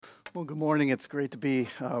Well, good morning. It's great to be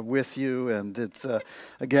with you, and it's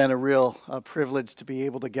again a real privilege to be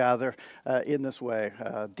able to gather in this way,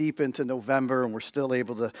 deep into November, and we're still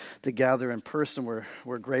able to gather in person.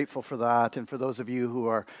 We're grateful for that, and for those of you who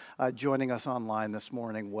are joining us online this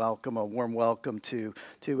morning, welcome, a warm welcome to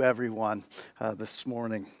everyone this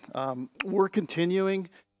morning. We're continuing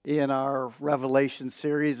in our Revelation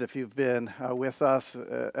series. If you've been with us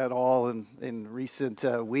at all in recent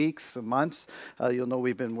weeks and months, you'll know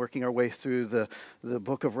we've been working our way through the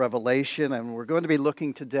book of Revelation, and we're going to be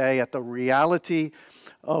looking today at the reality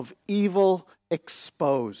of evil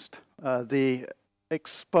exposed, the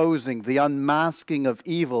exposing, the unmasking of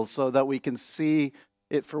evil so that we can see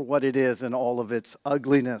it for what it is in all of its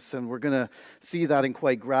ugliness. And we're going to see that in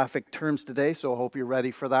quite graphic terms today, so I hope you're ready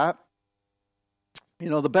for that. You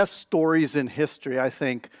know, the best stories in history, I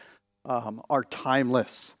think, are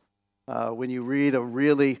timeless. When you read a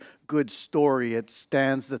really good story, it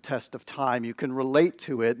stands the test of time. You can relate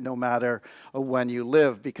to it no matter when you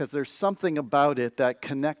live, because there's something about it that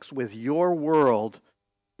connects with your world,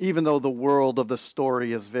 even though the world of the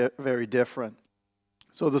story is very different.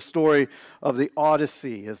 So the story of the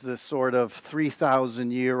Odyssey is this sort of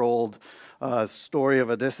 3,000-year-old story of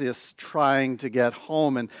Odysseus trying to get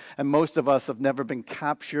home. And most of us have never been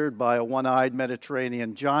captured by a one-eyed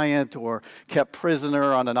Mediterranean giant or kept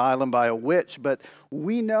prisoner on an island by a witch, but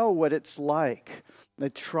we know what it's like,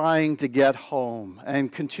 trying to get home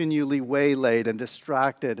and continually waylaid and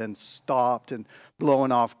distracted and stopped and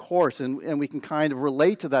blown off course. And we can kind of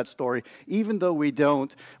relate to that story, even though we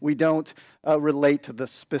don't relate to the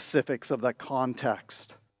specifics of that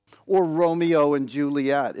context. Or Romeo and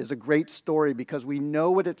Juliet is a great story because we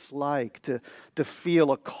know what it's like to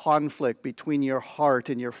feel a conflict between your heart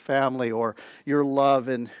and your family, or your love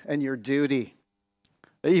and your duty.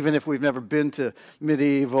 Even if we've never been to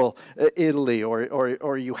medieval Italy,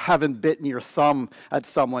 or you haven't bitten your thumb at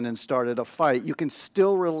someone and started a fight, you can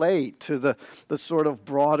still relate to the sort of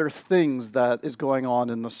broader things that is going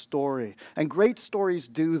on in the story. And great stories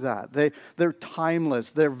do that. They're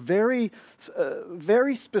timeless. They're very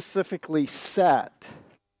specifically set.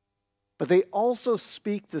 But they also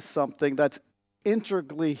speak to something that's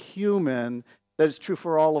integrally human, that is true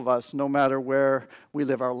for all of us, no matter where we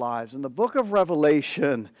live our lives. And the book of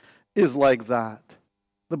Revelation is like that.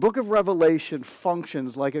 The book of Revelation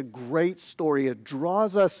functions like a great story. It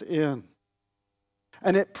draws us in.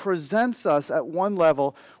 And it presents us at one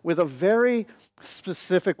level with a very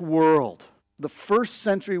specific world. The first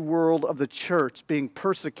century world of the church being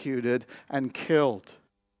persecuted and killed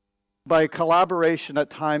by collaboration at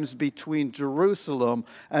times between Jerusalem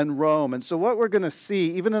and Rome. And so what we're going to see,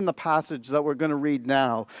 even in the passage that we're going to read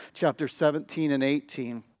now, chapter 17 and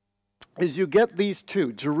 18, is you get these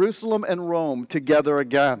two, Jerusalem and Rome, together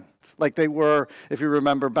again, like they were, if you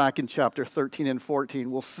remember, back in chapter 13 and 14.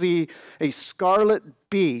 We'll see a scarlet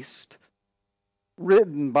beast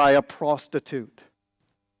ridden by a prostitute.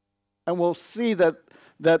 And we'll see that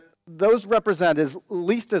those represent, at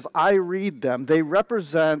least as I read them, they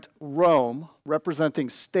represent Rome, representing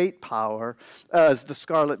state power as the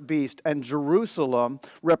scarlet beast, and Jerusalem,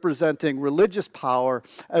 representing religious power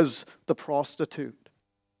as the prostitute.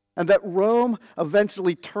 And that Rome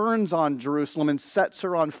eventually turns on Jerusalem and sets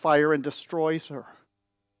her on fire and destroys her.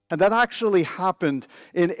 And that actually happened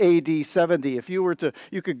in AD 70. If you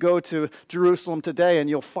could go to Jerusalem today and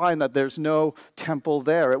you'll find that there's no temple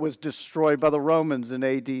there. It was destroyed by the Romans in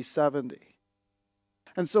AD 70.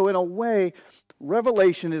 And so in a way,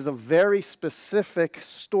 Revelation is a very specific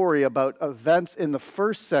story about events in the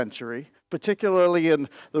first century, particularly in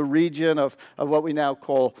the region of what we now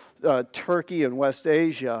call Turkey and West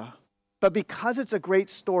Asia. But because it's a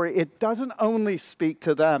great story, it doesn't only speak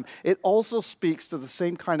to them. It also speaks to the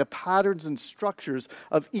same kind of patterns and structures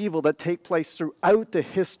of evil that take place throughout the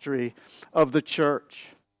history of the church.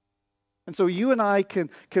 And so you and I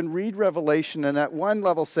can read Revelation and at one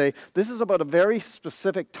level say, this is about a very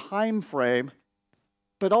specific time frame,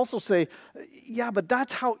 but also say, yeah, but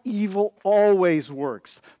that's how evil always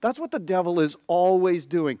works. That's what the devil is always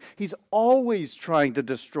doing. He's always trying to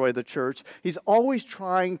destroy the church. He's always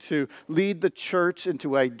trying to lead the church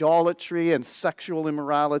into idolatry and sexual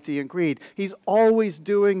immorality and greed. He's always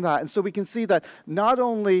doing that. And so we can see that not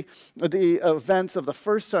only the events of the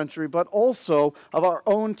first century, but also of our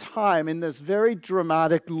own time in this very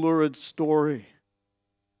dramatic, lurid story.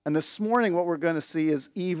 And this morning, what we're going to see is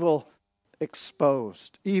evil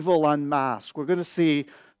exposed, evil unmasked. We're going to see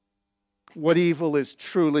what evil is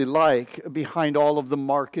truly like behind all of the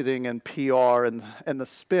marketing and PR and the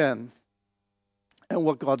spin, and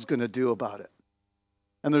what God's going to do about it.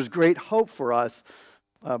 And there's great hope for us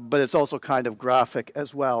but it's also kind of graphic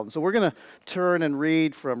as well. And so we're going to turn and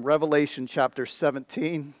read from Revelation chapter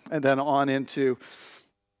 17 and then on into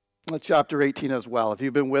chapter 18 as well. If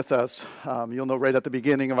you've been with us, you'll know right at the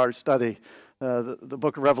beginning of our study, the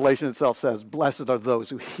book of Revelation itself says, "Blessed are those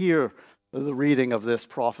who hear the reading of this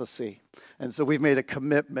prophecy." And so we've made a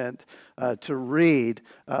commitment to read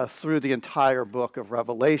through the entire book of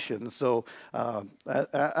Revelation. So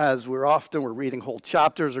as we're reading whole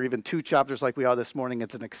chapters or even 2 chapters like we are this morning.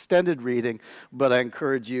 It's an extended reading, but I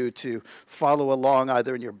encourage you to follow along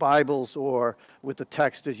either in your Bibles or with the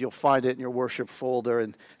text as you'll find it in your worship folder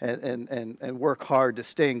and work hard to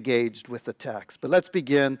stay engaged with the text. But let's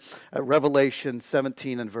begin at Revelation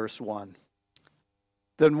 17 and verse 1.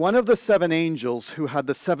 Then one of the 7 angels who had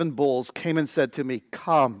the 7 bowls came and said to me,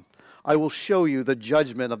 "Come, I will show you the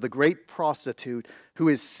judgment of the great prostitute who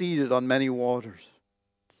is seated on many waters,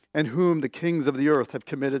 and whom the kings of the earth have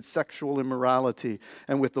committed sexual immorality,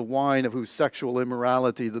 and with the wine of whose sexual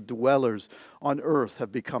immorality the dwellers on earth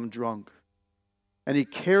have become drunk." And he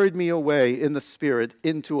carried me away in the spirit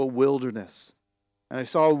into a wilderness. And I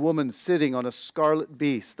saw a woman sitting on a scarlet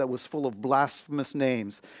beast that was full of blasphemous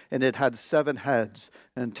names, and it had 7 heads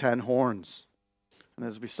and 10 horns. And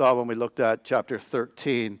as we saw when we looked at chapter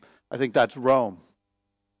 13, I think that's Rome.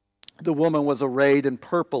 The woman was arrayed in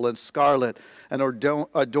purple and scarlet and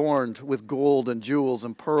adorned with gold and jewels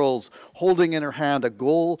and pearls, holding in her hand a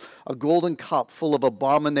golden cup full of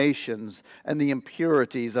abominations and the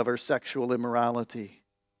impurities of her sexual immorality.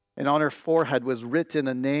 And on her forehead was written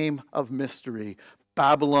a name of mystery,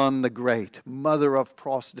 Babylon the Great, mother of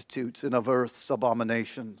prostitutes and of earth's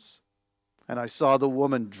abominations. And I saw the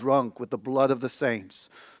woman drunk with the blood of the saints,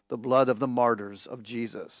 the blood of the martyrs of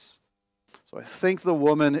Jesus. So I think the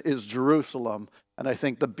woman is Jerusalem, and I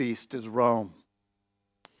think the beast is Rome.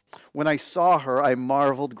 When I saw her, I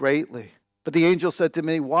marveled greatly. But the angel said to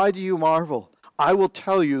me, "Why do you marvel? I will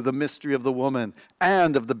tell you the mystery of the woman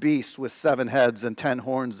and of the beast with 7 heads and 10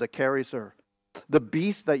 horns that carries her. The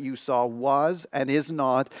beast that you saw was and is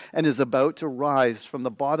not and is about to rise from the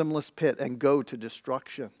bottomless pit and go to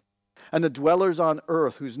destruction. And the dwellers on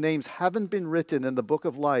earth, whose names haven't been written in the book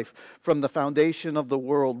of life from the foundation of the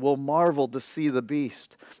world, will marvel to see the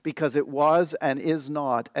beast, because it was and is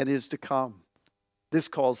not and is to come. This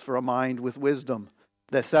calls for a mind with wisdom.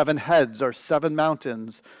 The 7 heads are 7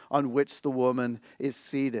 mountains on which the woman is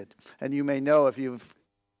seated." And you may know if you've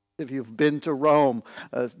been to Rome,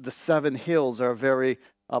 the 7 hills are a very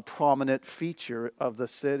prominent feature of the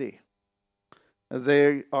city.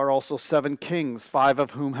 They are also 7 kings, 5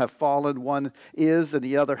 of whom have fallen. One is, and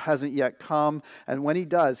the other hasn't yet come. And when he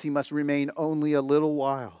does, he must remain only a little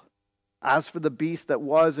while. As for the beast that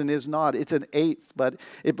was and is not, it's an 8th, but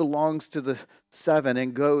it belongs to the 7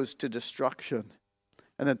 and goes to destruction.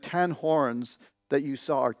 And the 10 horns that you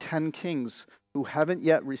saw are 10 kings who haven't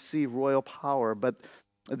yet received royal power, but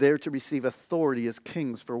they're to receive authority as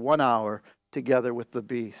kings for 1 hour together with the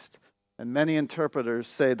beast. And many interpreters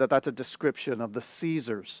say that that's a description of the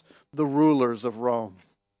Caesars, the rulers of Rome.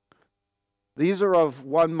 These are of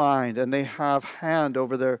one mind, and they have hand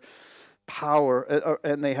over their power,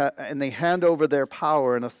 and they hand over their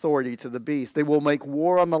power and authority to the beast. They will make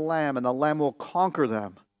war on the Lamb, and the Lamb will conquer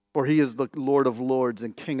them, for he is the Lord of lords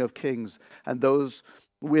and King of kings, and those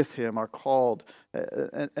with him are called,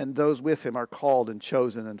 and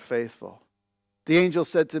chosen and faithful. The angel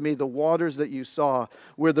said to me, "The waters that you saw,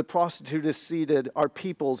 where the prostitute is seated, are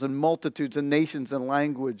peoples and multitudes and nations and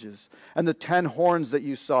languages. And the 10 horns that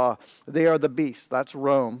you saw, they are the beast," that's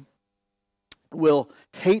Rome, "will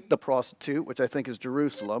hate the prostitute," which I think is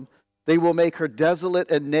Jerusalem. "They will make her desolate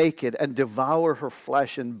and naked and devour her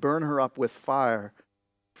flesh and burn her up with fire.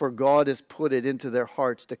 For God has put it into their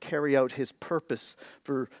hearts to carry out his purpose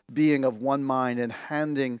for being of one mind and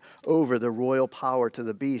handing over the royal power to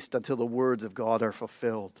the beast until the words of God are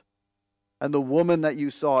fulfilled. And the woman that you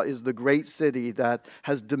saw is the great city that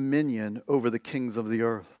has dominion over the kings of the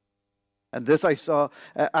earth. And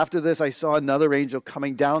after this I saw another angel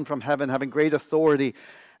coming down from heaven, having great authority,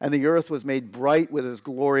 and the earth was made bright with his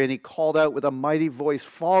glory. And he called out with a mighty voice,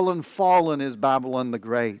 "Fallen, fallen is Babylon the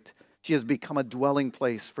Great. She has become a dwelling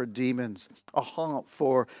place for demons, a haunt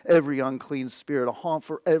for every unclean spirit, a haunt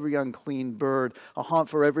for every unclean bird, a haunt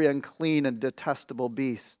for every unclean and detestable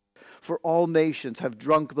beast. For all nations have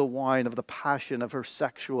drunk the wine of the passion of her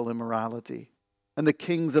sexual immorality. And the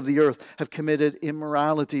kings of the earth have committed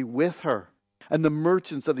immorality with her. And the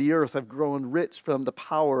merchants of the earth have grown rich from the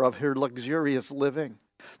power of her luxurious living.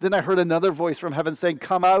 Then I heard another voice from heaven saying,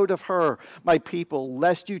 "Come out of her, my people,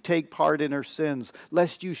 lest you take part in her sins,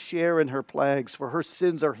 lest you share in her plagues, for her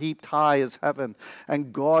sins are heaped high as heaven,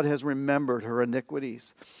 and God has remembered her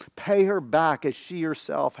iniquities. Pay her back as she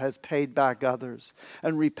herself has paid back others,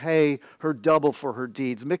 and repay her double for her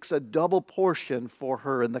deeds. Mix a double portion for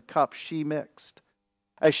her in the cup she mixed.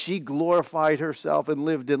 As she glorified herself and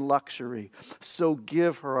lived in luxury, so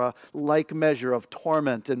give her a like measure of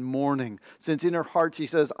torment and mourning, since in her heart she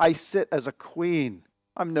says, I sit as a queen,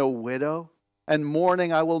 I'm no widow, and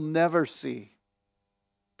mourning I will never see.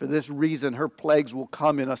 For this reason her plagues will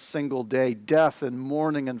come in a single day, death and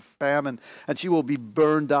mourning and famine, and she will be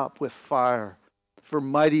burned up with fire. For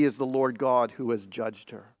mighty is the Lord God who has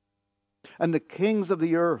judged her. And the kings of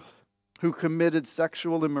the earth, who committed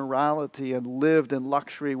sexual immorality and lived in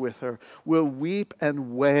luxury with her, will weep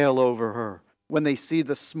and wail over her when they see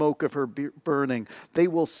the smoke of her burning. They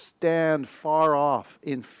will stand far off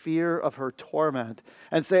in fear of her torment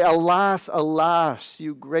and say, Alas, alas,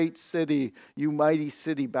 you great city, you mighty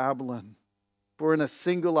city Babylon. For in a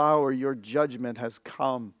single hour your judgment has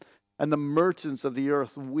come, and the merchants of the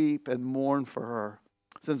earth weep and mourn for her.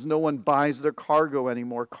 Since no one buys their cargo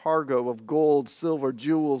anymore, cargo of gold, silver,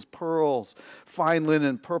 jewels, pearls, fine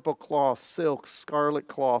linen, purple cloth, silk, scarlet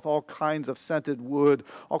cloth, all kinds of scented wood,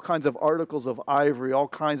 all kinds of articles of ivory, all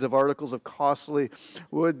kinds of articles of costly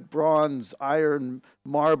wood, bronze, iron,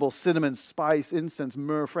 marble, cinnamon, spice, incense,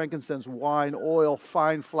 myrrh, frankincense, wine, oil,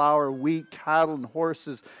 fine flour, wheat, cattle and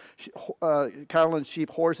horses, cattle and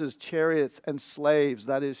sheep, horses, chariots, and slaves,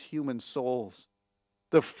 that is, human souls.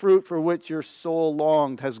 The fruit for which your soul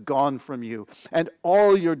longed has gone from you, and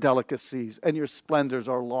all your delicacies and your splendors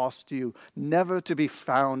are lost to you, never to be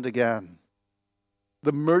found again.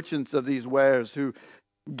 The merchants of these wares who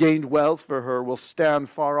gained wealth for her will stand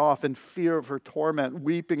far off in fear of her torment,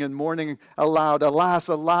 weeping and mourning aloud, Alas,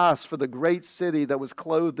 alas, for the great city that was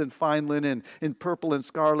clothed in fine linen, in purple and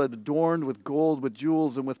scarlet, adorned with gold, with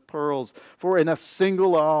jewels, and with pearls. For in a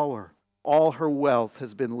single hour all her wealth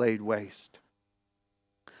has been laid waste.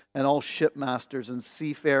 And all shipmasters and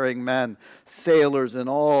seafaring men, sailors and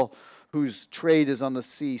all whose trade is on the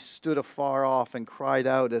sea, stood afar off and cried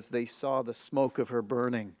out as they saw the smoke of her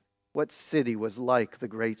burning, What city was like the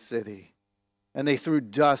great city? And they threw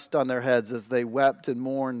dust on their heads as they wept and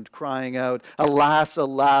mourned, crying out, Alas,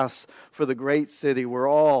 alas, for the great city where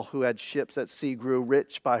all who had ships at sea grew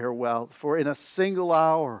rich by her wealth. For in a single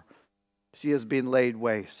hour she has been laid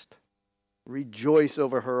waste. Rejoice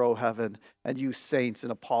over her, O heaven, and you saints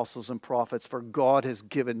and apostles and prophets, for God has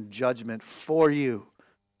given judgment for you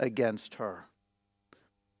against her.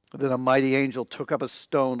 Then a mighty angel took up a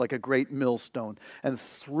stone like a great millstone and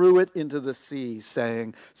threw it into the sea,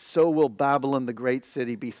 saying, So will Babylon the great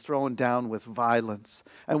city be thrown down with violence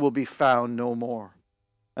and will be found no more.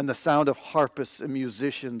 And the sound of harpists and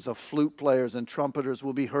musicians, of flute players and trumpeters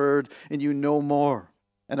will be heard in you no more.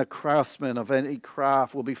 And a craftsman of any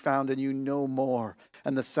craft will be found in you no more.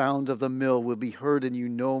 And the sound of the mill will be heard in you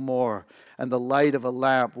no more. And the light of a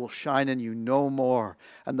lamp will shine in you no more.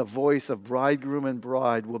 And the voice of bridegroom and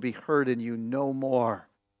bride will be heard in you no more.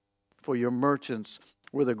 For your merchants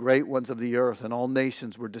were the great ones of the earth, and all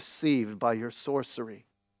nations were deceived by your sorcery.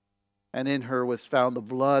 And in her was found the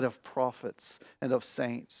blood of prophets and of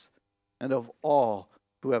saints and of all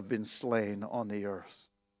who have been slain on the earth.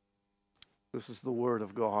 This is the word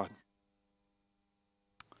of God.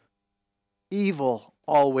 Evil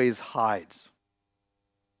always hides,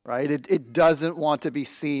 right? It doesn't want to be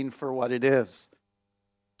seen for what it is.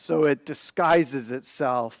 So it disguises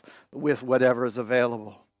itself with whatever is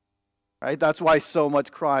available, right? That's why so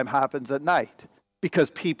much crime happens at night, because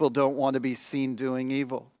people don't want to be seen doing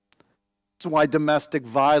evil. It's why domestic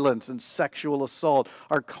violence and sexual assault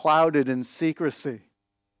are clouded in secrecy,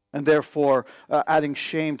 and therefore adding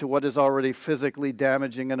shame to what is already physically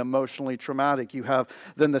damaging and emotionally traumatic. You have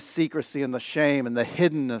then the secrecy and the shame and the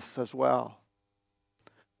hiddenness as well.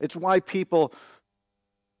 It's why people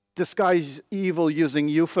disguise evil using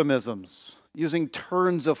euphemisms, using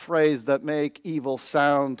turns of phrase that make evil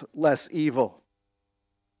sound less evil.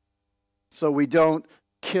 So we don't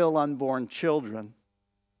kill unborn children.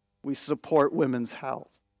 We support women's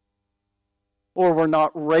health. Or we're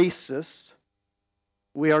not racist.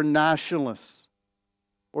 We are nationalists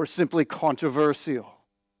or simply controversial.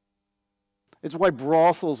 It's why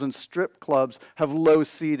brothels and strip clubs have low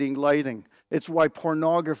seating lighting. It's why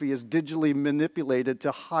pornography is digitally manipulated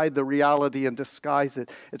to hide the reality and disguise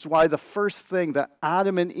it. It's why the first thing that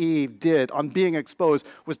Adam and Eve did on being exposed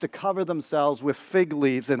was to cover themselves with fig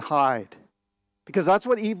leaves and hide. Because that's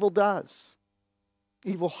what evil does.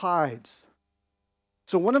 Evil hides.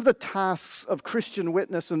 So one of the tasks of Christian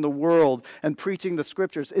witness in the world and preaching the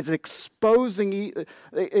scriptures is exposing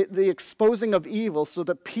the exposing of evil so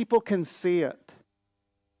that people can see it.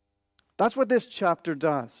 That's what this chapter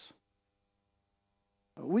does.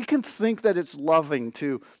 We can think that it's loving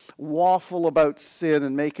to waffle about sin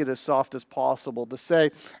and make it as soft as possible, to say,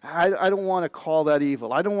 I don't want to call that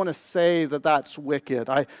evil. I don't want to say that that's wicked.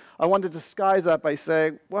 I want to disguise that by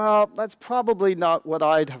saying, well, that's probably not what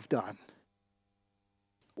I'd have done.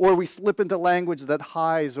 Or we slip into language that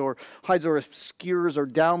hides or obscures or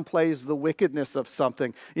downplays the wickedness of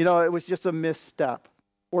something. You know, it was just a misstep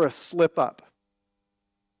or a slip up.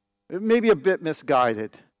 Maybe a bit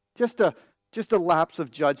misguided. Just a lapse of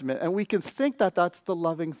judgment. And we can think that that's the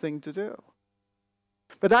loving thing to do.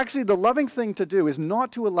 But actually, the loving thing to do is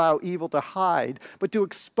not to allow evil to hide, but to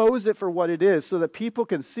expose it for what it is so that people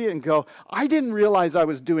can see it and go, I didn't realize I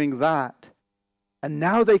was doing that. And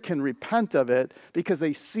now they can repent of it because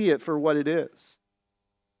they see it for what it is.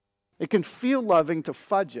 It can feel loving to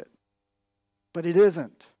fudge it, but it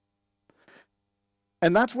isn't.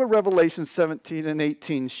 And that's what Revelation 17 and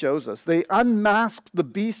 18 shows us. They unmasked the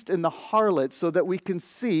beast and the harlot so that we can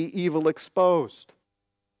see evil exposed.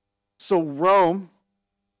 So Rome,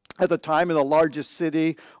 at the time, in the largest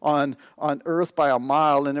city on earth by a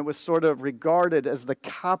mile, and it was sort of regarded as the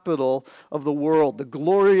capital of the world, the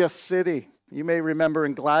glorious city. You may remember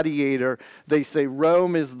in Gladiator, they say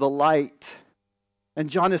Rome is the light. And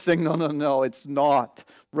John is saying, no, it's not.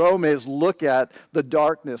 Rome is, look at the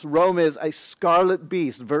darkness. Rome is a scarlet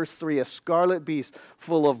beast, verse 3, a scarlet beast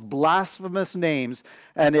full of blasphemous names,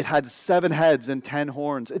 and it had 7 heads and 10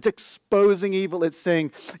 horns. It's exposing evil. It's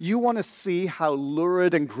saying, you want to see how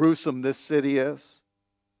lurid and gruesome this city is?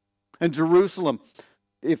 And Jerusalem,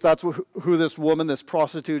 if that's who this woman, this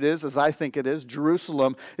prostitute is, as I think it is,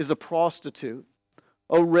 Jerusalem is a prostitute,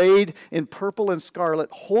 arrayed in purple and scarlet,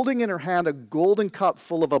 holding in her hand a golden cup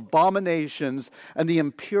full of abominations and the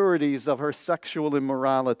impurities of her sexual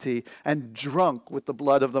immorality, and drunk with the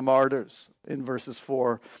blood of the martyrs, in verses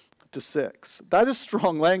 4 to 6. That is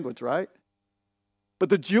strong language, right? But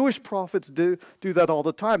the Jewish prophets do that all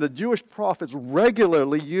the time. The Jewish prophets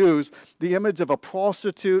regularly use the image of a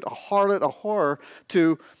prostitute, a harlot, a whore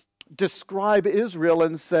to describe Israel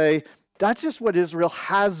and say, that's just what Israel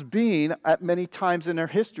has been at many times in her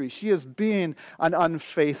history. She has been an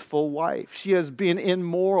unfaithful wife. She has been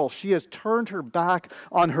immoral. She has turned her back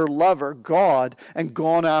on her lover, God, and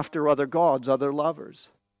gone after other gods, other lovers.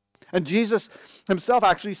 And Jesus himself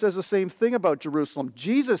actually says the same thing about Jerusalem.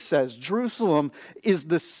 Jesus says Jerusalem is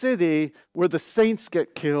the city where the saints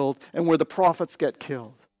get killed and where the prophets get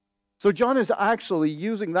killed. So John is actually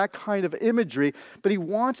using that kind of imagery, but he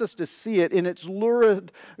wants us to see it in its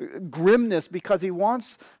lurid grimness because he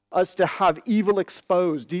wants us to have evil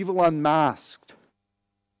exposed, evil unmasked.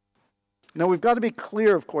 Now we've got to be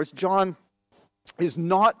clear, of course, John is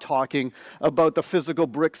not talking about the physical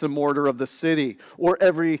bricks and mortar of the city or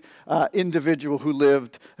every individual who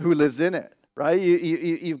lives in it, right?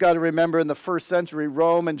 You've got to remember in the first century,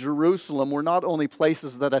 Rome and Jerusalem were not only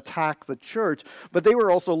places that attacked the church, but they were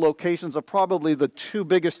also locations of probably the 2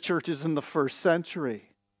 biggest churches in the first century.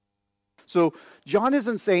 So John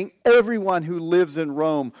isn't saying everyone who lives in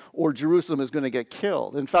Rome or Jerusalem is going to get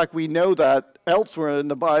killed. In fact, we know that elsewhere in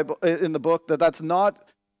the Bible, in the book, that's not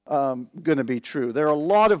going to be true. There are a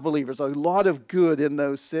lot of believers, a lot of good in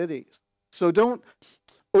those cities. So don't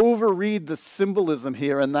overread the symbolism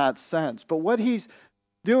here in that sense. But what he's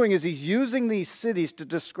doing is he's using these cities to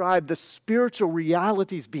describe the spiritual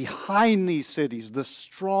realities behind these cities, the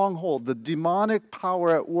stronghold, the demonic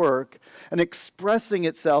power at work, and expressing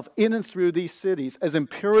itself in and through these cities as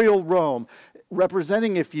imperial Rome,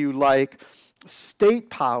 representing, if you like, state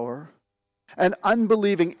power, and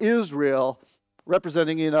unbelieving Israel,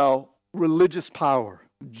 representing, religious power,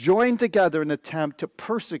 joined together in an attempt to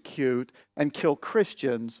persecute and kill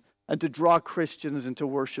Christians and to draw Christians into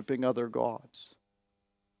worshiping other gods.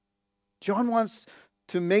 John wants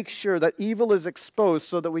to make sure that evil is exposed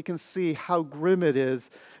so that we can see how grim it is.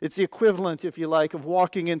 It's the equivalent, if you like, of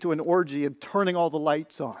walking into an orgy and turning all the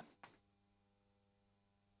lights on.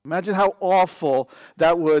 Imagine how awful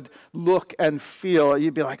that would look and feel.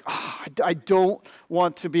 You'd be like, I don't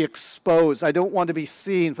want to be exposed. I don't want to be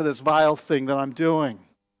seen for this vile thing that I'm doing.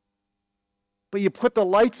 But you put the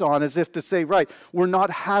lights on as if to say, right, we're not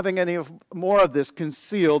having any more of this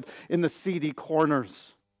concealed in the seedy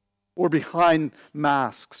corners or behind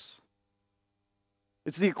masks.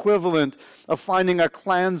 It's the equivalent of finding a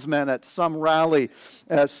Klansman at some rally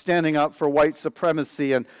standing up for white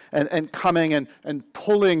supremacy and coming and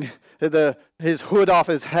pulling his hood off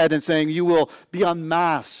his head and saying, you will be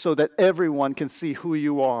unmasked so that everyone can see who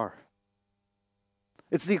you are.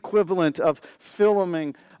 It's the equivalent of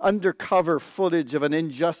filming undercover footage of an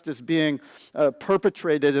injustice being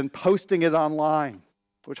perpetrated and posting it online,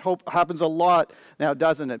 which happens a lot now,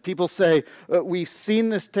 doesn't it? People say, we've seen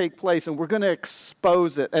this take place and we're going to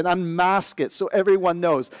expose it and unmask it so everyone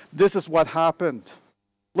knows this is what happened.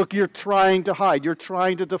 Look, you're trying to hide. You're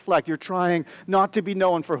trying to deflect. You're trying not to be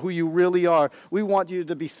known for who you really are. We want you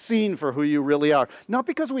to be seen for who you really are. Not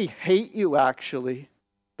because we hate you, actually,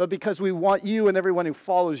 but because we want you and everyone who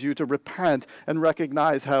follows you to repent and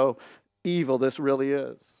recognize how evil this really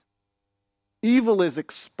is. Evil is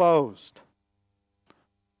exposed.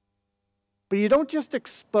 But you don't just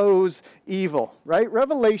expose evil, right?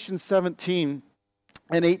 Revelation 17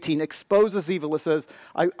 and 18 exposes evil. It says,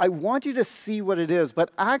 I want you to see what it is,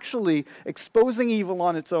 but actually exposing evil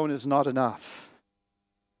on its own is not enough.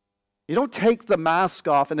 You don't take the mask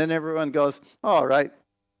off and then everyone goes, all right,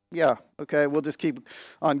 yeah, okay, we'll just keep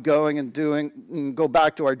on going and go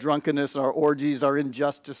back to our drunkenness, our orgies, our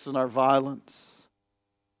injustice, and our violence.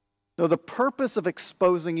 No, the purpose of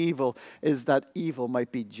exposing evil is that evil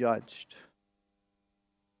might be judged.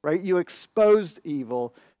 Right? You exposed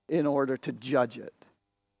evil in order to judge it.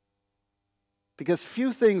 Because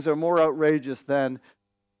few things are more outrageous than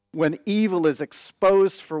when evil is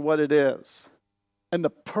exposed for what it is and the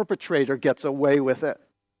perpetrator gets away with it.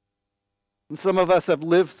 And some of us have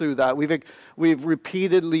lived through that. We've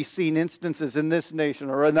repeatedly seen instances in this nation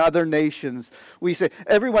or in other nations. We say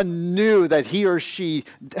everyone knew that he or she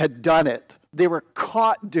had done it. They were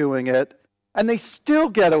caught doing it, and they still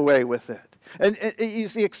get away with it. And you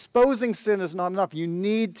see, exposing sin is not enough. You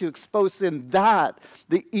need to expose sin,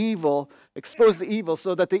 expose the evil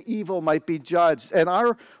so that the evil might be judged. And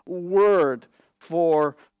our word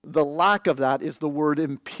for the lack of that is the word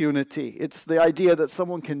impunity. It's the idea that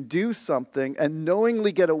someone can do something and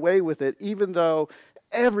knowingly get away with it, even though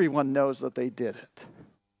everyone knows that they did it.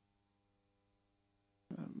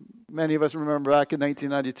 Many of us remember back in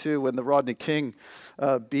 1992 when the Rodney King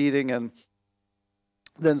beating and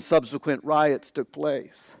then subsequent riots took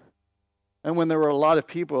place. And when there were a lot of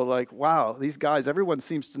people like, wow, these guys, everyone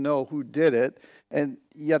seems to know who did it, and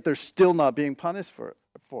yet they're still not being punished for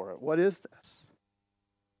it. What is this?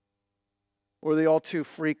 Or the all too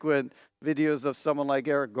frequent videos of someone like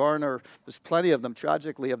Eric Garner. There's plenty of them,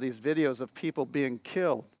 tragically, of these videos of people being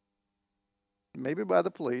killed, maybe by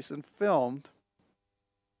the police, and filmed.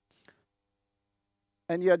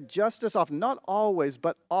 And yet just as often, not always,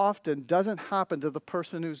 but often, doesn't happen to the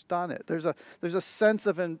person who's done it. There's a sense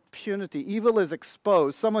of impunity. Evil is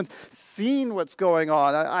exposed. Someone's seen what's going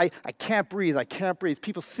on. I can't breathe. I can't breathe.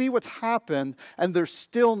 People see what's happened, and they're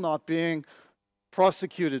still not being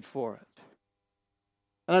prosecuted for it.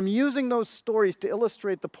 And I'm using those stories to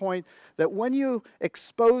illustrate the point that when you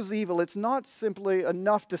expose evil, it's not simply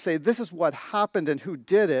enough to say this is what happened and who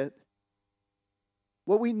did it.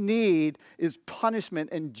 What we need is punishment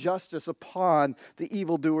and justice upon the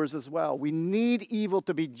evildoers as well. We need evil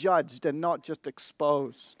to be judged and not just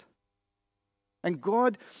exposed. And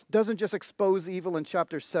God doesn't just expose evil in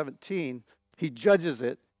chapter 17, He judges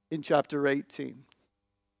it in chapter 18.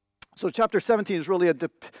 So chapter 17 is really a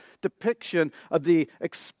depiction of the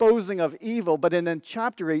exposing of evil, but in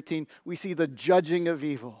chapter 18, we see the judging of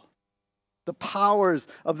evil. The powers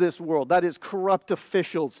of this world, that is corrupt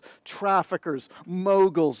officials, traffickers,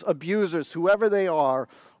 moguls, abusers, whoever they are,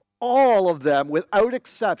 all of them, without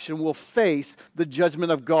exception, will face the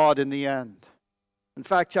judgment of God in the end. In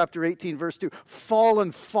fact, chapter 18, verse 2,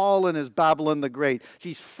 fallen is Babylon the Great.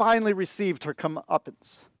 She's finally received her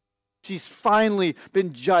comeuppance. She's finally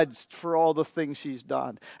been judged for all the things she's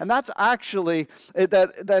done. And that's actually,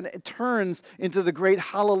 then it turns into the great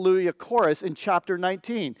hallelujah chorus in chapter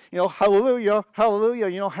 19. You know, hallelujah, hallelujah.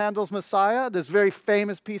 You know Handel's Messiah, this very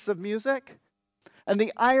famous piece of music? And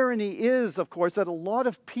the irony is, of course, that a lot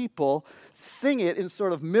of people sing it in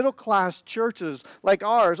sort of middle-class churches like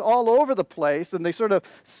ours all over the place, and they sort of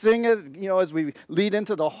sing it, you know, as we lead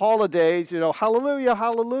into the holidays, you know, hallelujah,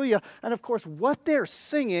 hallelujah. And of course, what they're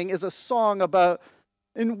singing is a song about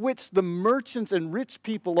in which the merchants and rich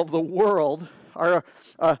people of the world are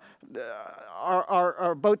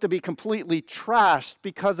about to be completely trashed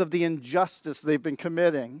because of the injustice they've been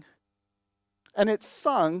committing. And it's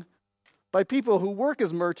sung by people who work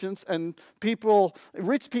as merchants and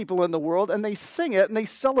rich people in the world, and they sing it and they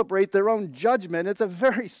celebrate their own judgment. It's a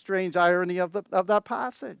very strange irony of that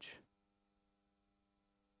passage.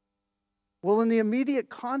 Well, in the immediate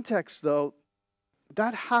context, though,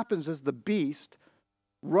 that happens as the beast,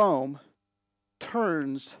 Rome,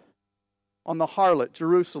 turns on the harlot,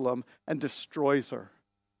 Jerusalem, and destroys her.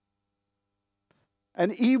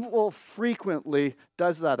 And evil frequently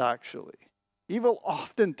does that, actually. Evil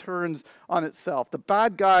often turns on itself. The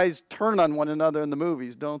bad guys turn on one another in the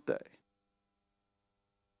movies, don't they?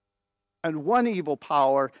 And one evil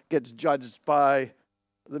power gets judged by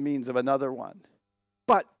the means of another one.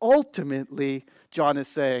 But ultimately, John is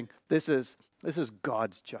saying, this is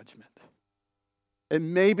God's judgment. It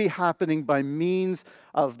may be happening by means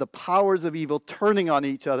of the powers of evil turning on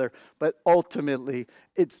each other, but ultimately,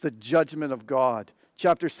 it's the judgment of God.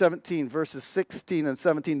 Chapter 17, verses 16 and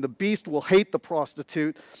 17, the beast will hate the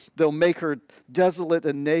prostitute. They'll make her desolate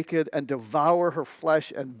and naked and devour her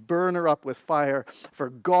flesh and burn her up with fire, for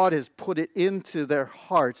God has put it into their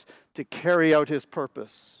hearts to carry out his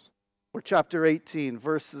purpose. Or chapter 18,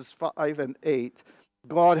 verses 5 and 8,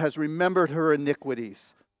 God has remembered her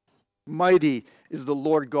iniquities. Mighty is the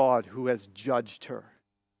Lord God who has judged her.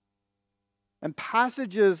 And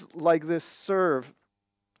passages like this serve,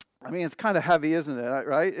 it's kind of heavy, isn't it,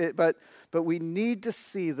 right? But we need to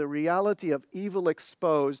see the reality of evil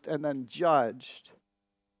exposed and then judged.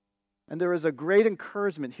 And there is a great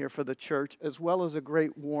encouragement here for the church, as well as a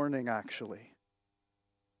great warning, actually.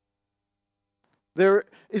 There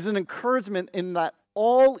is an encouragement in that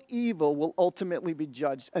all evil will ultimately be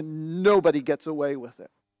judged, and nobody gets away with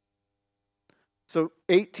it. So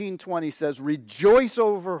 18:20 says, rejoice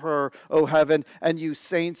over her, O heaven, and you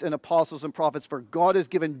saints and apostles and prophets, for God has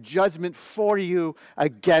given judgment for you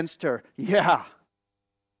against her. Yeah,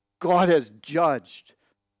 God has judged.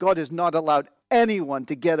 God has not allowed anyone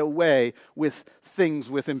to get away with things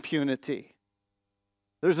with impunity.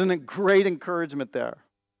 There's a great encouragement there.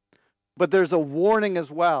 But there's a warning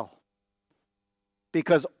as well.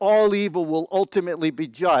 Because all evil will ultimately be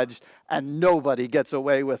judged, and nobody gets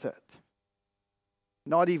away with it.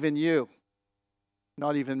 Not even you.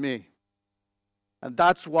 Not even me. And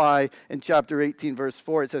that's why in chapter 18, verse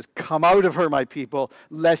 4, it says, come out of her, my people,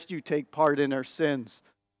 lest you take part in her sins.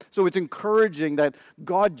 So it's encouraging that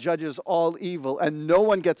God judges all evil and no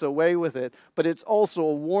one gets away with it. But it's also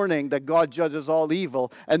a warning that God judges all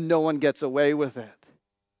evil and no one gets away with it.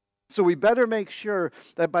 So we better make sure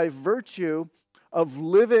that by virtue of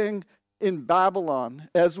living in Babylon,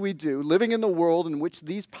 as we do, living in the world in which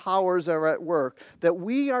these powers are at work, that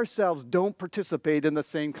we ourselves don't participate in the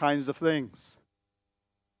same kinds of things.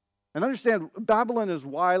 And understand, Babylon is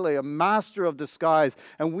wily, a master of disguise,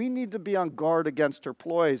 and we need to be on guard against her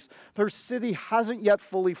ploys. Her city hasn't yet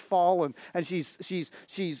fully fallen, and she'll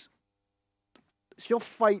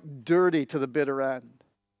fight dirty to the bitter end.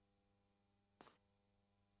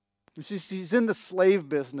 She's in the slave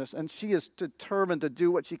business, and she is determined to do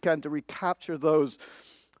what she can to recapture those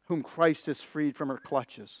whom Christ has freed from her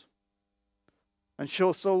clutches. And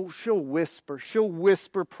she'll whisper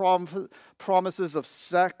promises of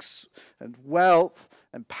sex and wealth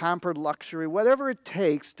and pampered luxury, whatever it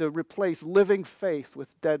takes to replace living faith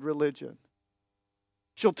with dead religion.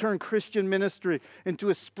 She'll turn Christian ministry into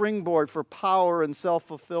a springboard for power and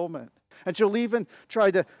self-fulfillment. And she'll even try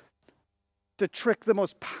to trick the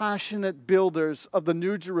most passionate builders of the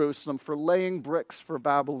New Jerusalem for laying bricks for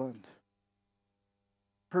Babylon.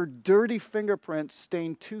 Her dirty fingerprints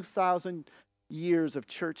stain 2,000 years of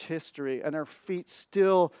church history, and her feet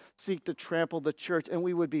still seek to trample the church, and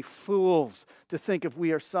we would be fools to think if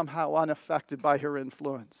we are somehow unaffected by her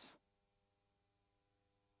influence.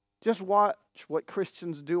 Just watch what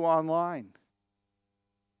Christians do online.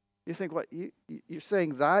 You think, what, you're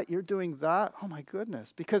saying that? You're doing that? Oh my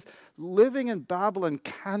goodness. Because living in Babylon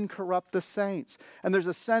can corrupt the saints. And there's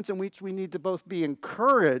a sense in which we need to both be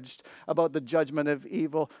encouraged about the judgment of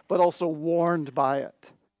evil, but also warned by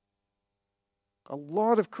it. A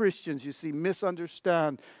lot of Christians, you see,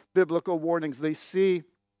 misunderstand biblical warnings. They see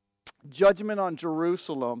judgment on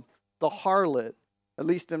Jerusalem, the harlot, at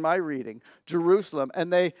least in my reading, Jerusalem,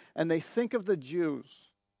 and they think of the Jews.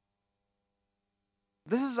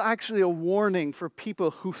 This is actually a warning for people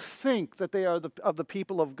who think that they are of the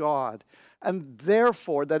people of God, and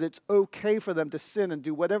therefore that it's okay for them to sin and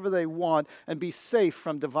do whatever they want and be safe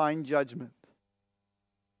from divine judgment.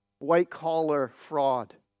 White-collar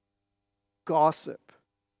fraud, gossip,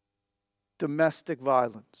 domestic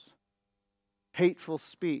violence, hateful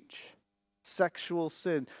speech, sexual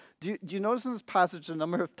sin. Do you notice in this passage a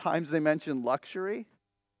number of times they mention luxury?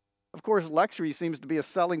 Of course, luxury seems to be a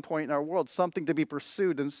selling point in our world, something to be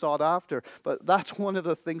pursued and sought after. But that's one of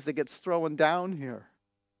the things that gets thrown down here.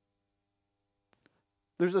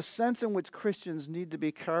 There's a sense in which Christians need to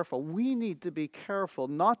be careful. We need to be careful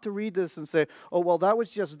not to read this and say, oh, well, that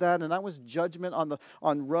was just then, and that was judgment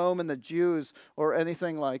on Rome and the Jews or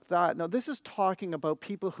anything like that. No, this is talking about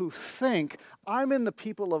people who think, I'm in the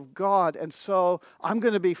people of God, and so I'm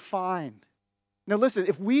going to be fine. Now listen,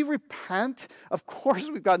 if we repent, of course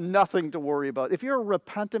we've got nothing to worry about. If you're a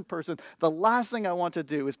repentant person, the last thing I want to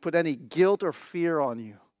do is put any guilt or fear on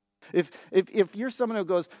you. If you're someone who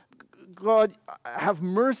goes, God, have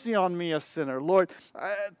mercy on me, a sinner. Lord,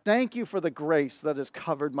 thank you for the grace that has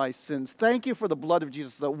covered my sins. Thank you for the blood of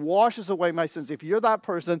Jesus that washes away my sins. If you're that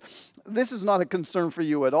person, this is not a concern for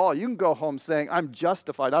you at all. You can go home saying, I'm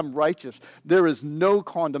justified, I'm righteous. There is no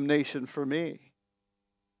condemnation for me.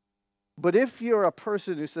 But if you're a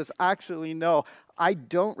person who says, actually, no, I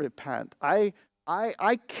don't repent. I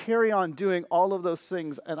carry on doing all of those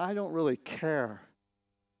things, and I don't really care.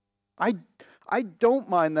 I don't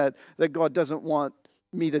mind that God doesn't want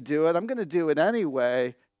me to do it. I'm going to do it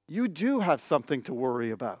anyway. You do have something to worry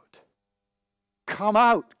about. Come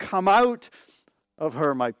out of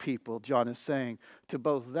her, my people, John is saying, to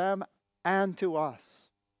both them and to us.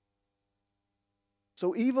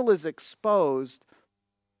 So evil is exposed,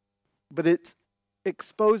 but it's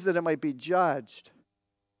exposed that it might be judged.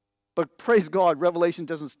 But praise God, Revelation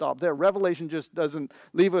doesn't stop there. Revelation just doesn't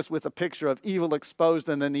leave us with a picture of evil exposed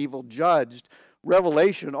and then evil judged.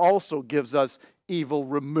 Revelation also gives us evil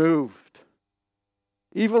removed.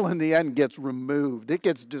 Evil in the end gets removed. It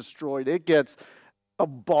gets destroyed. It gets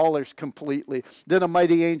abolished completely. Then a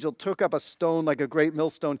mighty angel took up a stone like a great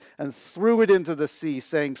millstone and threw it into the sea,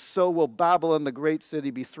 saying, so will Babylon, the great city,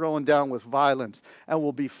 be thrown down with violence and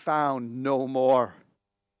will be found no more.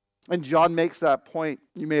 And John makes that point,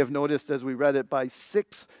 you may have noticed as we read it, by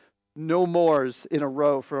 6 no mores in a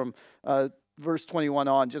row from verse 21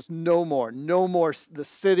 on. Just no more. No more the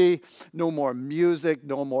city, no more music,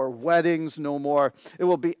 no more weddings, no more. It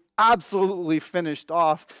will be absolutely finished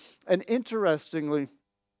off. And interestingly,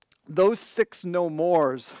 those 6 no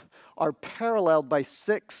mores are paralleled by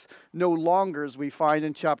 6 no longers we find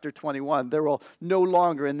in chapter 21. There will no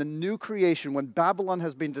longer, in the new creation, when Babylon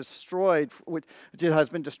has been destroyed, which it has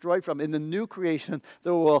been destroyed from, in the new creation,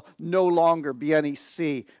 there will no longer be any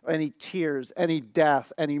sea, any tears, any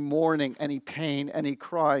death, any mourning, any pain, any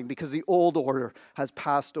crying, because the old order has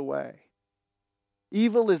passed away.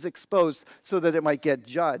 Evil is exposed so that it might get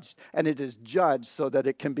judged, and it is judged so that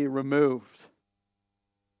it can be removed.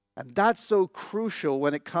 And that's so crucial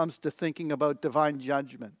when it comes to thinking about divine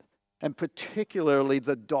judgment, and particularly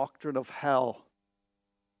the doctrine of hell,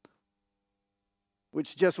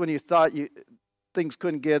 which just when you thought things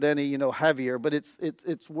couldn't get any heavier, but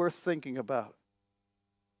it's worth thinking about.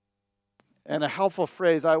 And a helpful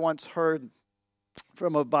phrase I once heard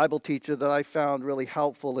from a Bible teacher that I found really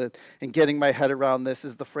helpful in getting my head around this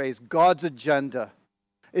is the phrase, God's agenda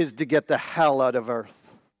is to get the hell out of earth.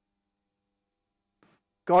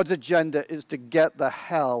 God's agenda is to get the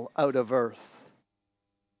hell out of earth.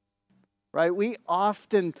 Right? We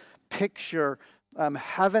often picture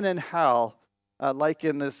heaven and hell, like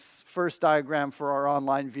in this first diagram for our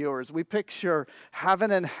online viewers. We picture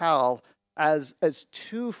heaven and hell as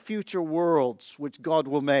 2 future worlds which God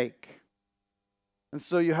will make. And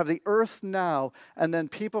so you have the earth now, and then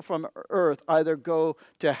people from earth either go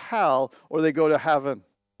to hell or they go to heaven,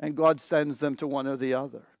 and God sends them to one or the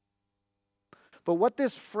other. But what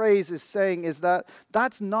this phrase is saying is that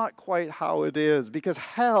that's not quite how it is, because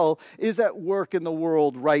hell is at work in the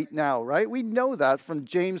world right now, right? We know that from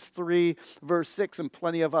James 3, verse 6, and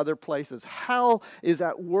plenty of other places. Hell is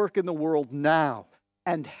at work in the world now,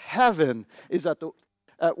 and heaven is at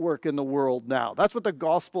work in the world now. That's what the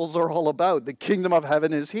Gospels are all about. The kingdom of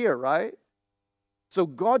heaven is here, right? So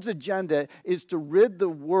God's agenda is to rid the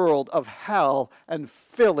world of hell and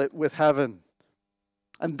fill it with heaven.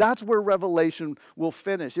 And that's where Revelation will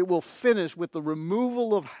finish. It will finish with the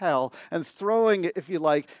removal of hell and throwing, if you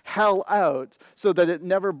like, hell out so that it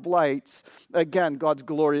never blights, again, God's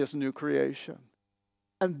glorious new creation.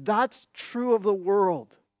 And that's true of the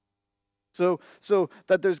world. So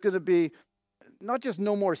that there's going to be not just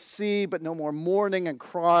no more sea, but no more mourning and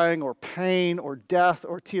crying or pain or death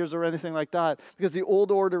or tears or anything like that, because the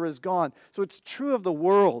old order is gone. So it's true of the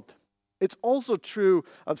world. It's also true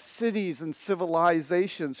of cities and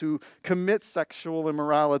civilizations who commit sexual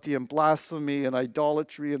immorality and blasphemy and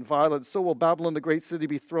idolatry and violence. So will Babylon, the great city,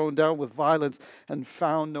 be thrown down with violence and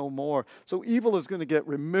found no more. So evil is going to get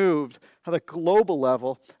removed at a global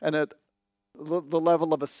level and at the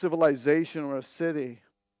level of a civilization or a city.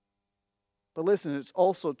 But listen, it's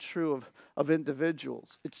also true of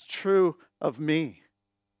individuals. It's true of me.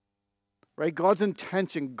 right? God's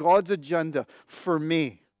intention, God's agenda for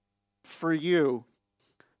me, for you,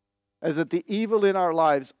 is that the evil in our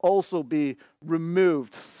lives also be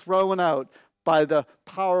removed, thrown out by the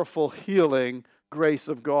powerful healing grace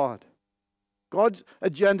of God. God's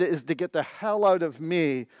agenda is to get the hell out of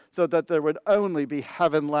me so that there would only be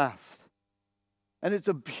heaven left. And it's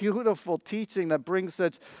a beautiful teaching that brings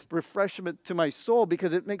such refreshment to my soul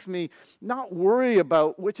because it makes me not worry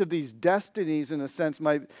about which of these destinies, in a sense,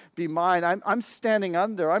 might be mine. I'm standing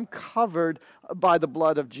under. I'm covered by the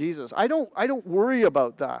blood of Jesus. I don't worry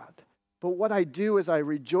about that. But what I do is I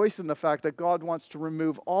rejoice in the fact that God wants to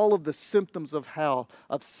remove all of the symptoms of hell,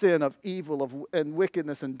 of sin, of evil, and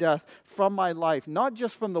wickedness and death from my life, not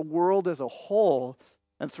just from the world as a whole,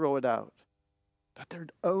 and throw it out. That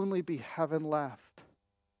there'd only be heaven left.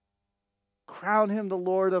 Crown him the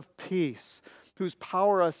Lord of peace, whose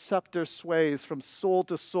power a scepter sways from soul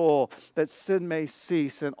to soul, that sin may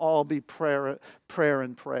cease and all be prayer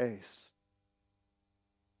and praise.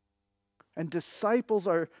 And disciples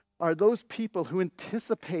are those people who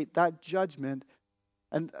anticipate that judgment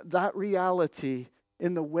and that reality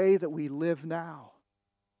in the way that we live now.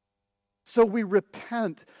 So we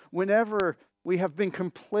repent whenever we have been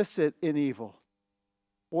complicit in evil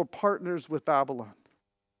or partners with Babylon.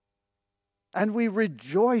 And we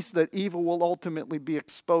rejoice that evil will ultimately be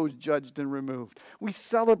exposed, judged, and removed. We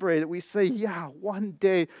celebrate it. We say, yeah, one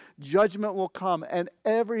day judgment will come, and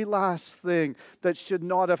every last thing that should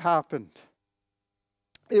not have happened,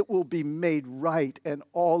 it will be made right, and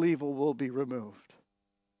all evil will be removed.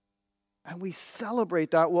 And we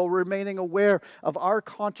celebrate that while remaining aware of our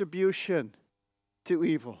contribution to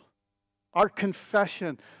evil, our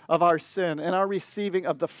confession of our sin, and our receiving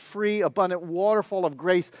of the free, abundant waterfall of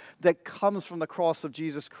grace that comes from the cross of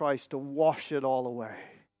Jesus Christ to wash it all away.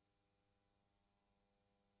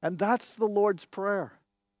 And that's the Lord's Prayer.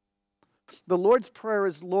 The Lord's Prayer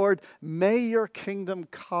is, Lord, may your kingdom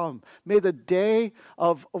come. May the day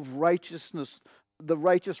of righteousness, the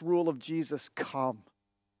righteous rule of Jesus come.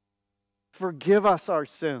 Forgive us our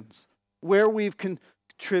sins where we've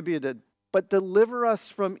contributed, but deliver us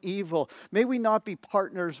from evil. May we not be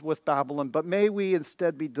partners with Babylon, but may we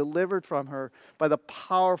instead be delivered from her by the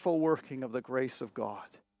powerful working of the grace of God.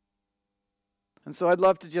 And so I'd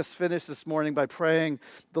love to just finish this morning by praying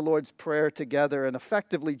the Lord's Prayer together and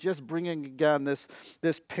effectively just bringing again this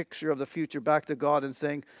picture of the future back to God and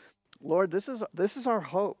saying, Lord, this is our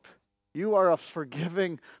hope. You are a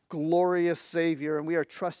forgiving, glorious Savior, and we are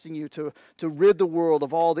trusting you to rid the world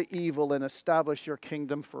of all the evil and establish your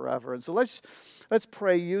kingdom forever. And so let's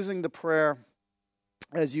pray using the prayer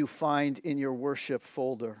as you find in your worship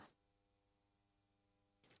folder.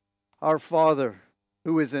 Our Father,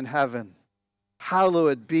 who is in heaven,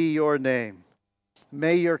 hallowed be your name.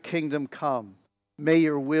 May your kingdom come. May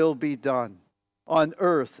your will be done on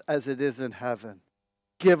earth as it is in heaven.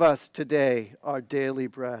 Give us today our daily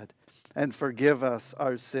bread. And forgive us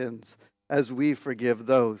our sins as we forgive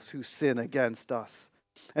those who sin against us.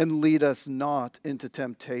 And lead us not into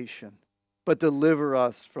temptation, but deliver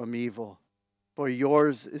us from evil. For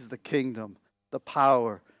yours is the kingdom, the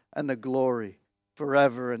power, and the glory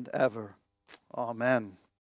forever and ever. Amen.